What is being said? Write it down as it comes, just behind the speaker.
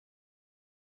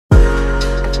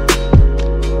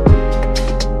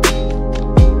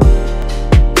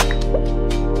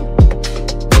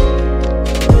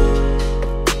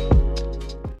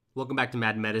Welcome back to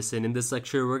Mad Medicine. In this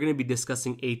lecture, we're going to be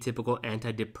discussing atypical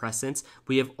antidepressants.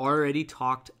 We have already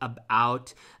talked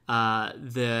about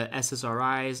the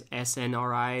SSRIs,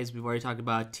 SNRIs. We've already talked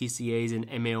about TCAs and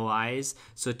MAOIs.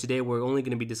 So today, we're only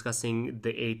going to be discussing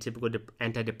the atypical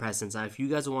antidepressants. Now, if you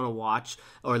guys want to watch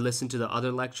or listen to the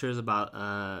other lectures about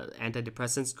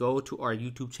antidepressants, go to our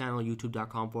YouTube channel,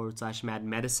 youtube.com/Mad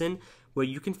Medicine, where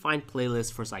you can find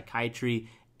playlists for psychiatry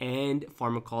and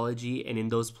pharmacology, and in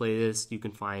those playlists you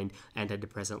can find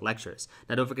antidepressant lectures.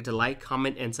 Now don't forget to like,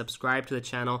 comment, and subscribe to the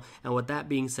channel. And with that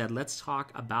being said, let's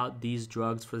talk about these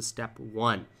drugs for step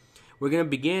one. We're going to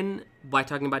begin by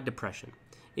talking about depression,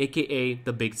 aka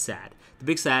the Big SAD. The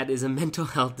Big SAD is a mental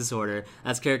health disorder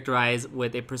that's characterized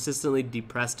with a persistently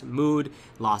depressed mood,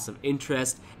 loss of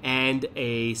interest, and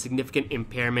a significant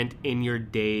impairment in your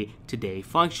day-to-day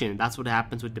function. That's what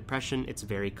happens with depression. It's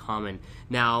very common.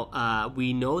 Now,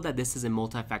 we know that this is a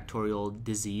multifactorial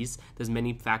disease. There's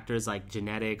many factors like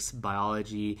genetics,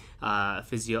 biology,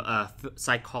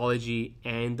 psychology,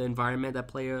 and the environment that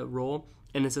play a role.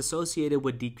 And it's associated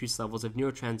with decreased levels of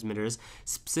neurotransmitters,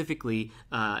 specifically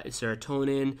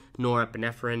serotonin,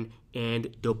 norepinephrine,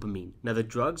 and dopamine. Now, the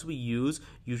drugs we use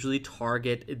usually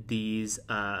target these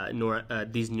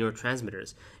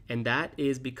neurotransmitters, and that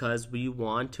is because we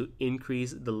want to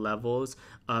increase the levels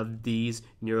of these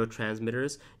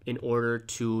neurotransmitters in order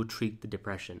to treat the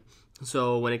depression.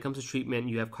 So when it comes to treatment,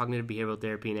 you have cognitive behavioral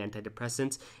therapy and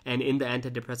antidepressants. And in the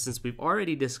antidepressants, we've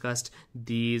already discussed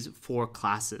these four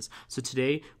classes. So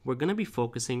today, we're going to be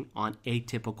focusing on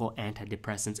atypical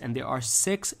antidepressants. And there are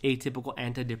 6 atypical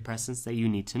antidepressants that you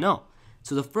need to know.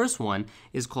 So the first one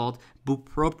is called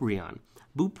bupropion.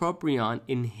 Bupropion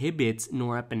inhibits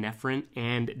norepinephrine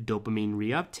and dopamine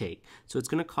reuptake. So it's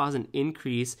going to cause an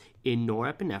increase in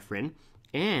norepinephrine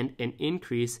and an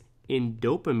increase in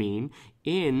dopamine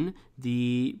in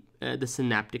the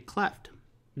synaptic cleft,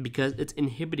 because it's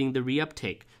inhibiting the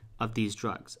reuptake of these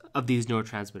drugs, of these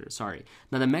neurotransmitters,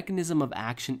 Now, the mechanism of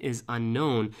action is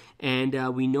unknown, and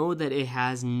we know that it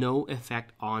has no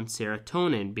effect on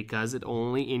serotonin because it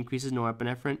only increases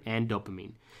norepinephrine and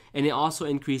dopamine. And it also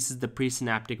increases the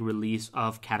presynaptic release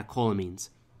of catecholamines.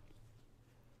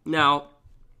 Now,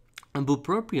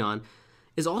 bupropion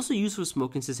is also used for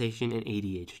smoking cessation and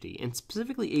ADHD, and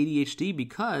specifically ADHD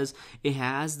because it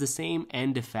has the same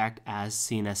end effect as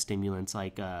CNS stimulants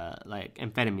like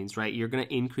amphetamines, right? You're going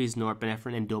to increase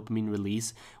norepinephrine and dopamine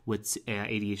release with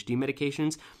ADHD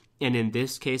medications. And in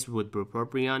this case, with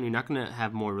bupropion, you're not going to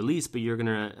have more release, but you're going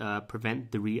to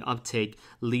prevent the reuptake,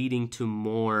 leading to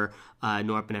more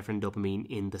norepinephrine and dopamine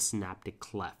in the synaptic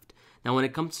cleft. Now, when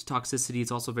it comes to toxicity, it's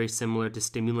also very similar to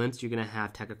stimulants. You're going to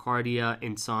have tachycardia,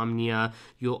 insomnia.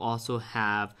 You'll also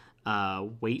have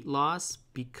weight loss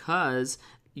because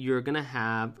you're going to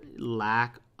have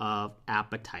lack of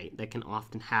appetite. That can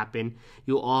often happen.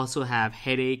 You'll also have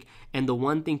headache. And the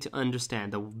one thing to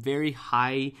understand, the very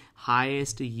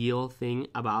highest yield thing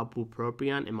about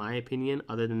bupropion, in my opinion,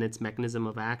 other than its mechanism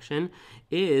of action,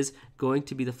 is going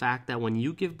to be the fact that when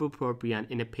you give bupropion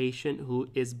in a patient who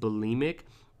is bulimic,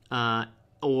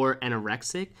 or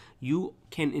anorexic, you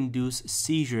can induce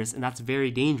seizures, and that's very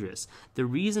dangerous. The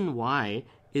reason why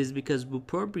is because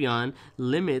bupropion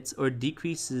limits or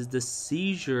decreases the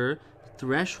seizure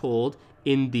threshold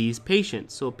in these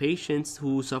patients. So patients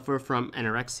who suffer from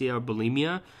anorexia or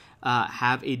bulimia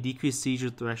have a decreased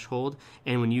seizure threshold,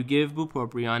 and when you give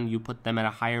bupropion, you put them at a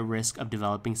higher risk of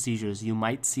developing seizures. You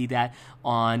might see that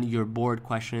on your board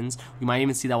questions. You might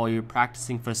even see that while you're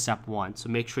practicing for step 1. So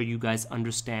make sure you guys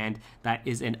understand that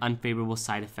is an unfavorable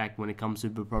side effect when it comes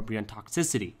to bupropion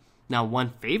toxicity. Now, one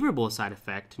favorable side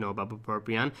effect to know about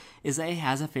bupropion is that it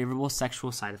has a favorable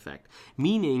sexual side effect,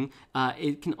 meaning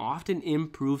it can often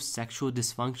improve sexual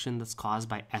dysfunction that's caused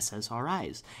by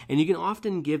SSRIs. And you can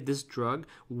often give this drug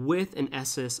with an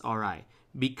SSRI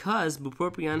because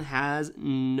bupropion has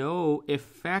no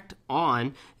effect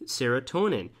on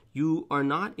serotonin. You are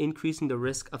not increasing the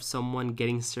risk of someone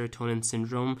getting serotonin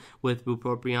syndrome with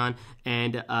bupropion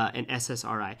and an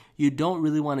SSRI. You don't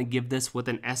really want to give this with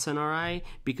an SNRI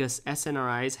because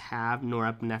SNRIs have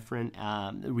norepinephrine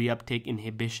reuptake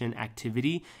inhibition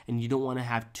activity, and you don't want to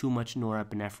have too much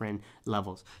norepinephrine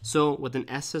levels. So with an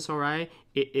SSRI,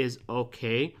 it is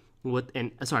okay. With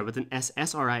an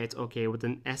SSRI, it's okay. With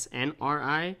an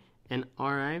SNRI and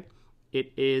RI,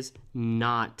 it is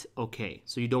not okay.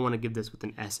 So you don't want to give this with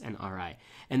an SNRI.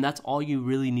 And that's all you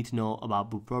really need to know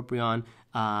about bupropion.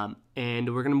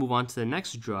 And we're going to move on to the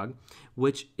next drug,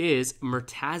 which is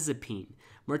mirtazapine.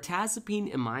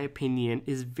 Mirtazapine, in my opinion,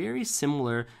 is very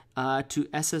similar to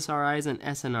SSRIs and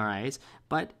SNRIs,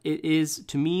 but it is,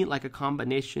 to me, like a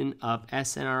combination of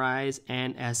SNRIs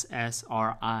and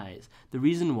SSRIs. The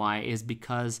reason why is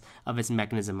because of its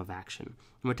mechanism of action.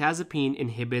 Mirtazapine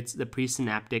inhibits the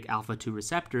presynaptic alpha-2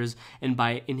 receptors, and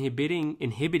by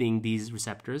inhibiting these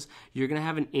receptors, you're going to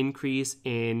have an increase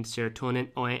in serotonin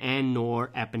and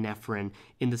norepinephrine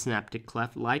in the synaptic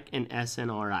cleft, like an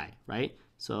SNRI, right?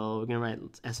 So we're going to write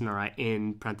SNRI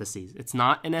in parentheses. It's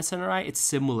not an SNRI, it's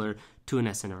similar to an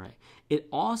SNRI. It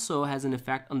also has an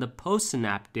effect on the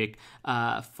postsynaptic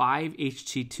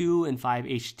 5-HT2 and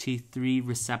 5-HT3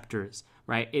 receptors,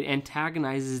 right? It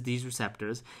antagonizes these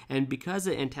receptors, and because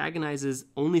it antagonizes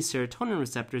only serotonin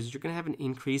receptors, you're going to have an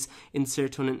increase in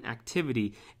serotonin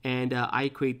activity, and I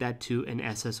equate that to an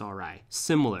SSRI.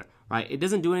 Similar, right? It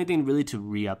doesn't do anything really to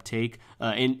reuptake,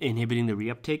 inhibiting the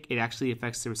reuptake. It actually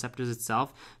affects the receptors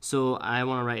itself, so I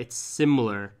want to write it's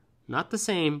similar. Not the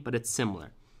same, but it's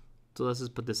similar. So let's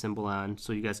just put the symbol on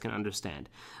so you guys can understand.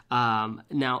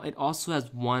 Now, it also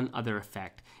has one other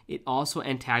effect. It also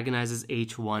antagonizes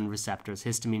H1 receptors,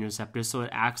 histamine receptors, so it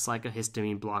acts like a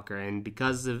histamine blocker, and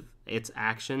because of its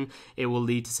action, it will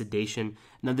lead to sedation.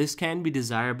 Now, this can be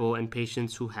desirable in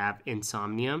patients who have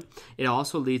insomnia. It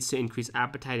also leads to increased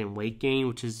appetite and weight gain,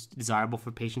 which is desirable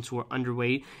for patients who are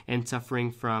underweight and suffering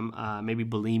from maybe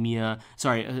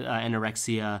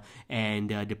anorexia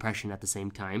and depression at the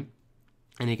same time.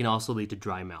 And it can also lead to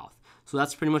dry mouth. So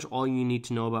that's pretty much all you need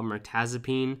to know about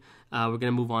mirtazapine. We're going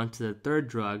to move on to the third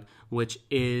drug, which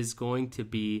is going to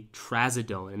be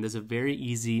trazodone. And there's a very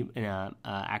easy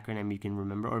acronym you can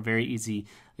remember, or very easy,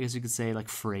 I guess you could say, like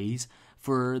phrase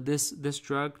for this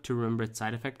drug to remember its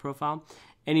side effect profile.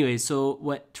 Anyway, so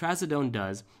what trazodone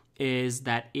does is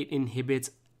that it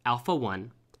inhibits alpha-1,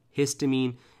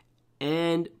 histamine,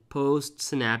 and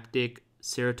postsynaptic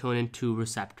serotonin 2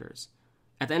 receptors.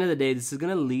 At the end of the day, this is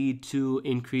going to lead to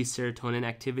increased serotonin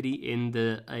activity in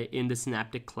the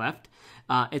synaptic cleft.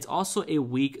 It's also a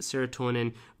weak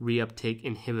serotonin reuptake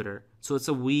inhibitor, so it's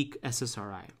a weak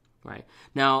SSRI. Right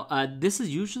now, this is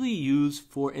usually used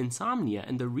for insomnia,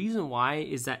 and the reason why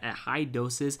is that at high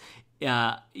doses,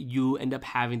 you end up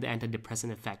having the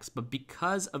antidepressant effects. But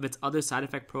because of its other side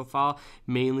effect profile,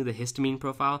 mainly the histamine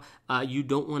profile, you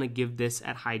don't want to give this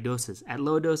at high doses. At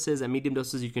low doses, at medium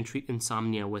doses, you can treat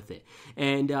insomnia with it.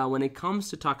 And when it comes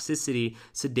to toxicity,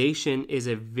 sedation is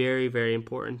a very, very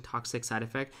important toxic side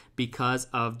effect because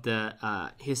of the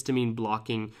histamine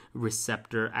blocking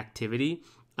receptor activity.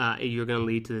 You're going to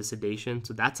lead to the sedation.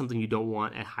 So that's something you don't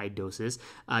want at high doses.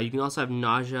 You can also have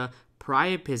nausea.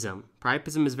 Priapism.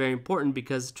 Priapism is very important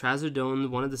because trazodone,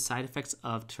 one of the side effects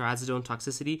of trazodone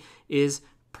toxicity is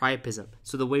priapism.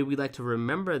 So the way we like to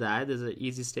remember that, there's an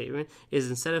easy statement, is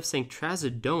instead of saying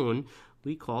trazodone,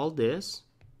 we call this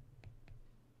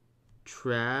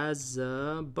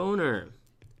trazoboner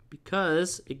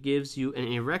because it gives you an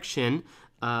erection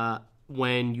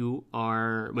when you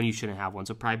shouldn't have one.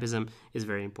 So priapism is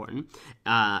very important.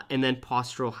 And then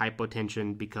postural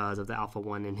hypotension because of the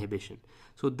alpha-1 inhibition.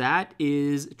 So that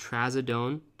is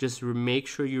trazodone. Just make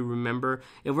sure you remember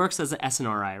it works as an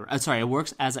SNRI. It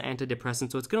works as an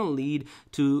antidepressant. So it's going to lead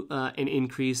to an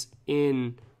increase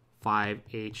in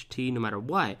 5-HT no matter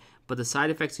what. But the side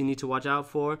effects you need to watch out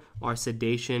for are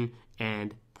sedation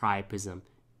and priapism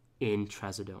in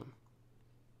trazodone.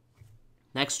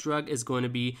 Next drug is going to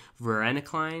be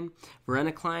varenicline.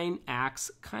 Varenicline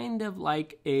acts kind of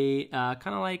like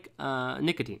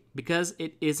nicotine because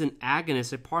it is an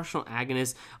agonist, a partial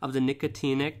agonist of the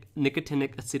nicotinic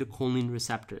acetylcholine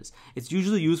receptors. It's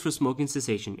usually used for smoking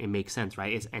cessation. It makes sense,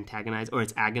 right? It's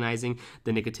agonizing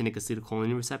the nicotinic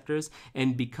acetylcholine receptors,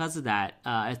 and because of that,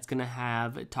 it's going to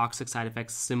have toxic side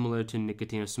effects similar to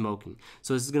nicotine or smoking.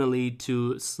 So this is going to lead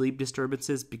to sleep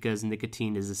disturbances because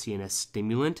nicotine is a CNS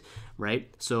stimulant, right?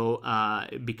 So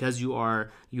because you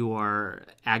are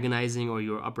agonizing or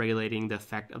you're upregulating the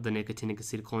effect of the nicotinic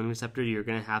acetylcholine receptor, you're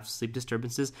going to have sleep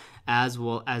disturbances as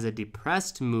well as a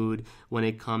depressed mood when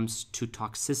it comes to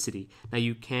toxicity. Now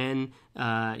you can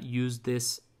use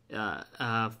this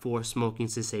for smoking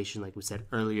cessation, like we said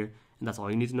earlier, and that's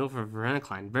all you need to know for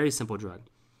varenicline. Very simple drug.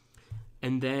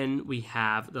 And then we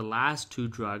have the last two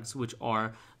drugs, which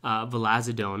are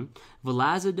vilazodone.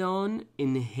 Vilazodone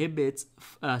inhibits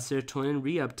serotonin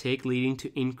reuptake, leading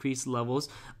to increased levels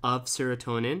of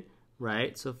serotonin,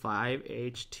 right? So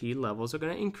 5-HT levels are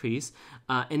going to increase.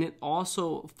 And it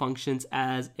also functions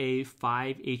as a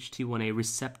 5-HT1A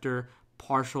receptor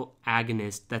partial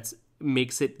agonist that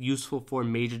makes it useful for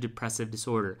major depressive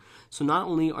disorder. So not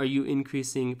only are you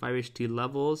increasing 5-HT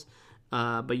levels,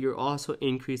 but you're also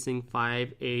increasing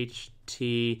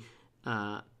 5-HT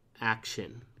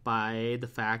action by the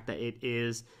fact that it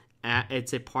is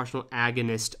it's a partial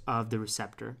agonist of the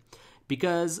receptor.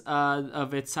 Because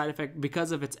of its side effect,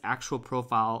 because of its actual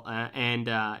profile and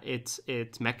its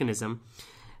mechanism,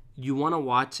 you want to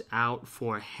watch out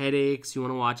for headaches, you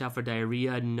want to watch out for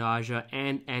diarrhea, nausea,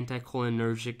 and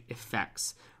anticholinergic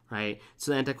effects, right?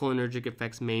 So the anticholinergic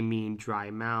effects may mean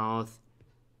dry mouth,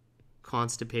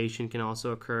 constipation can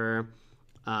also occur,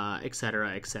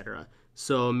 etc., etc.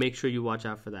 So make sure you watch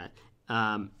out for that.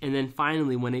 And then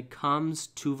finally, when it comes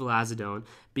to vilazodone,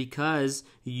 because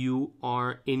you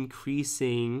are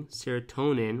increasing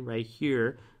serotonin right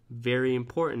here, very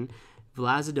important,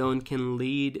 vilazodone can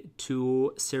lead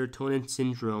to serotonin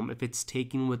syndrome if it's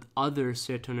taken with other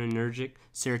serotonergic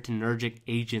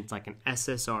agents like an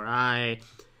SSRI,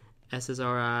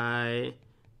 SNRI,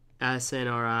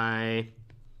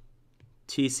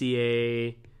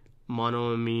 TCA,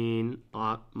 monoamine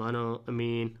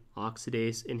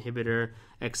oxidase inhibitor,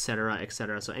 etc.,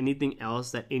 etc. So anything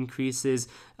else that increases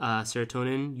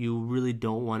serotonin, you really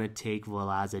don't want to take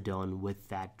vilazodone with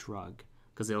that drug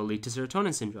because it'll lead to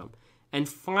serotonin syndrome. And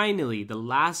finally, the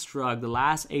last drug, the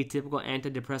last atypical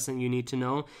antidepressant you need to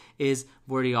know is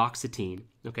vortioxetine.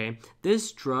 Okay,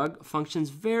 this drug functions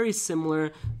very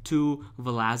similar to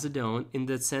vilazodone in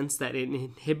the sense that it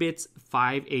inhibits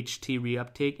 5-HT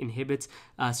reuptake, inhibits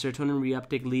serotonin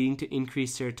reuptake, leading to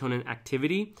increased serotonin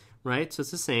activity. Right, so it's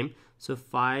the same. So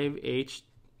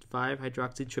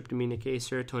 5-hydroxytryptamine, aka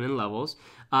serotonin levels.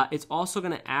 It's also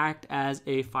going to act as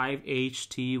a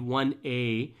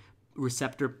 5-HT1A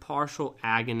receptor partial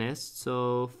agonist,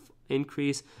 so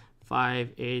increase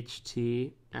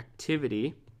 5-HT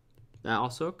activity. That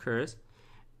also occurs.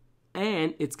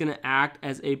 And it's going to act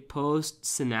as a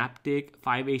post-synaptic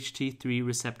 5-HT3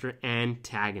 receptor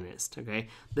antagonist. Okay,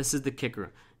 this is the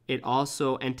kicker. It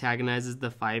also antagonizes the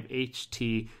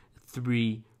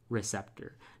 5-HT3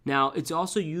 receptor. Now, it's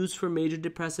also used for major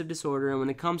depressive disorder, and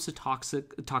when it comes to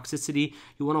toxicity,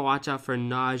 you want to watch out for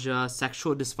nausea.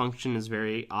 Sexual dysfunction is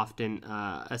very often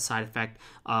a side effect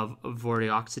of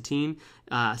vortioxetine.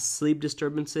 Sleep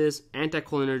disturbances,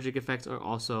 anticholinergic effects are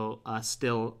also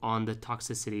still on the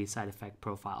toxicity side effect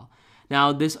profile.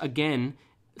 Now, this again,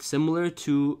 similar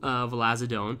to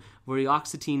vilazodone,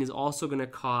 vortioxetine is also going to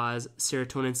cause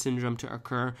serotonin syndrome to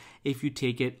occur if you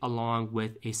take it along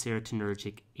with a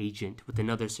serotonergic agent, with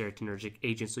another serotonergic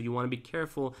agent. So you want to be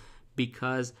careful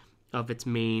because of its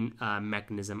main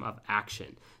mechanism of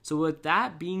action. So with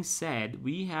that being said,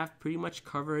 we have pretty much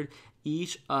covered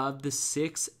each of the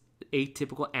 6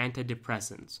 atypical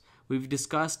antidepressants. We've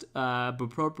discussed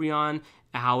bupropion,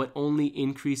 how it only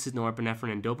increases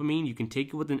norepinephrine and dopamine. You can take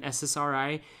it with an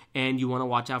SSRI, and you want to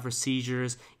watch out for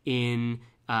seizures in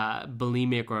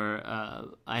bulimic or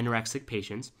anorexic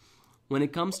patients. When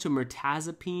it comes to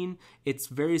mirtazapine, it's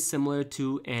very similar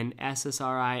to an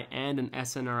SSRI and an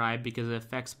SNRI because it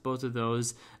affects both of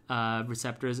those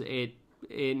receptors.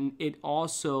 It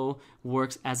also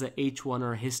works as a H1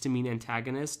 or histamine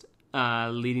antagonist,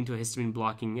 leading to histamine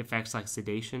blocking effects like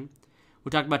sedation. We'll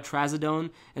talk about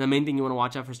trazodone, and the main thing you want to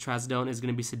watch out for trazodone is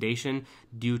going to be sedation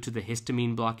due to the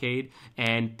histamine blockade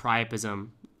and priapism.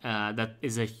 That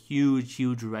is a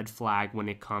huge red flag when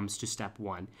it comes to step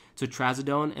 1. So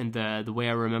trazodone, and the way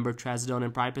I remember trazodone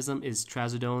and priapism is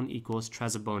trazodone equals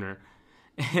trazoboner.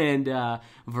 And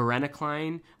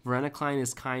varenicline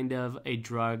is kind of a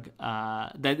drug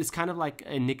that is kind of like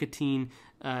a nicotine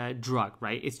drug,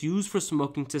 right? It's used for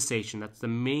smoking cessation. That's the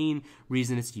main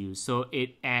reason it's used. So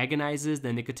it agonizes the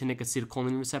nicotinic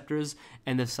acetylcholine receptors,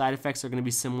 and the side effects are going to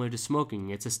be similar to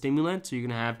smoking. It's a stimulant, so you're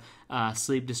going to have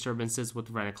sleep disturbances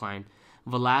with varenicline.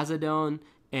 Vilazodone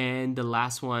and the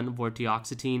last one,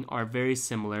 vortioxetine, are very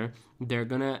similar. They're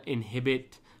going to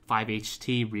inhibit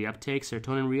 5-HT reuptake,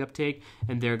 serotonin reuptake,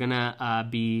 and they're going to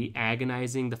be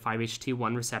agonizing the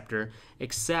 5-HT1 receptor,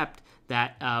 except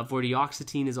that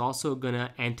vortioxetine is also going to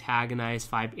antagonize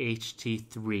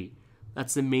 5-HT3.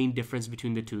 That's the main difference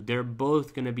between the two. They're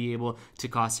both going to be able to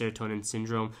cause serotonin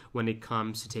syndrome when it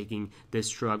comes to taking this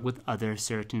drug with other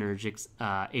serotonergic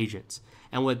agents.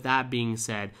 And with that being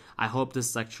said, I hope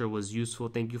this lecture was useful.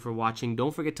 Thank you for watching.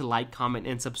 Don't forget to like, comment,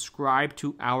 and subscribe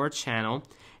to our channel.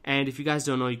 And if you guys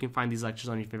don't know, you can find these lectures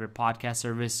on your favorite podcast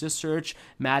service. Just search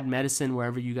Mad Medicine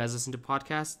wherever you guys listen to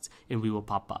podcasts, and we will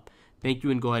pop up. Thank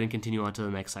you, and go ahead and continue on to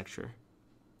the next lecture.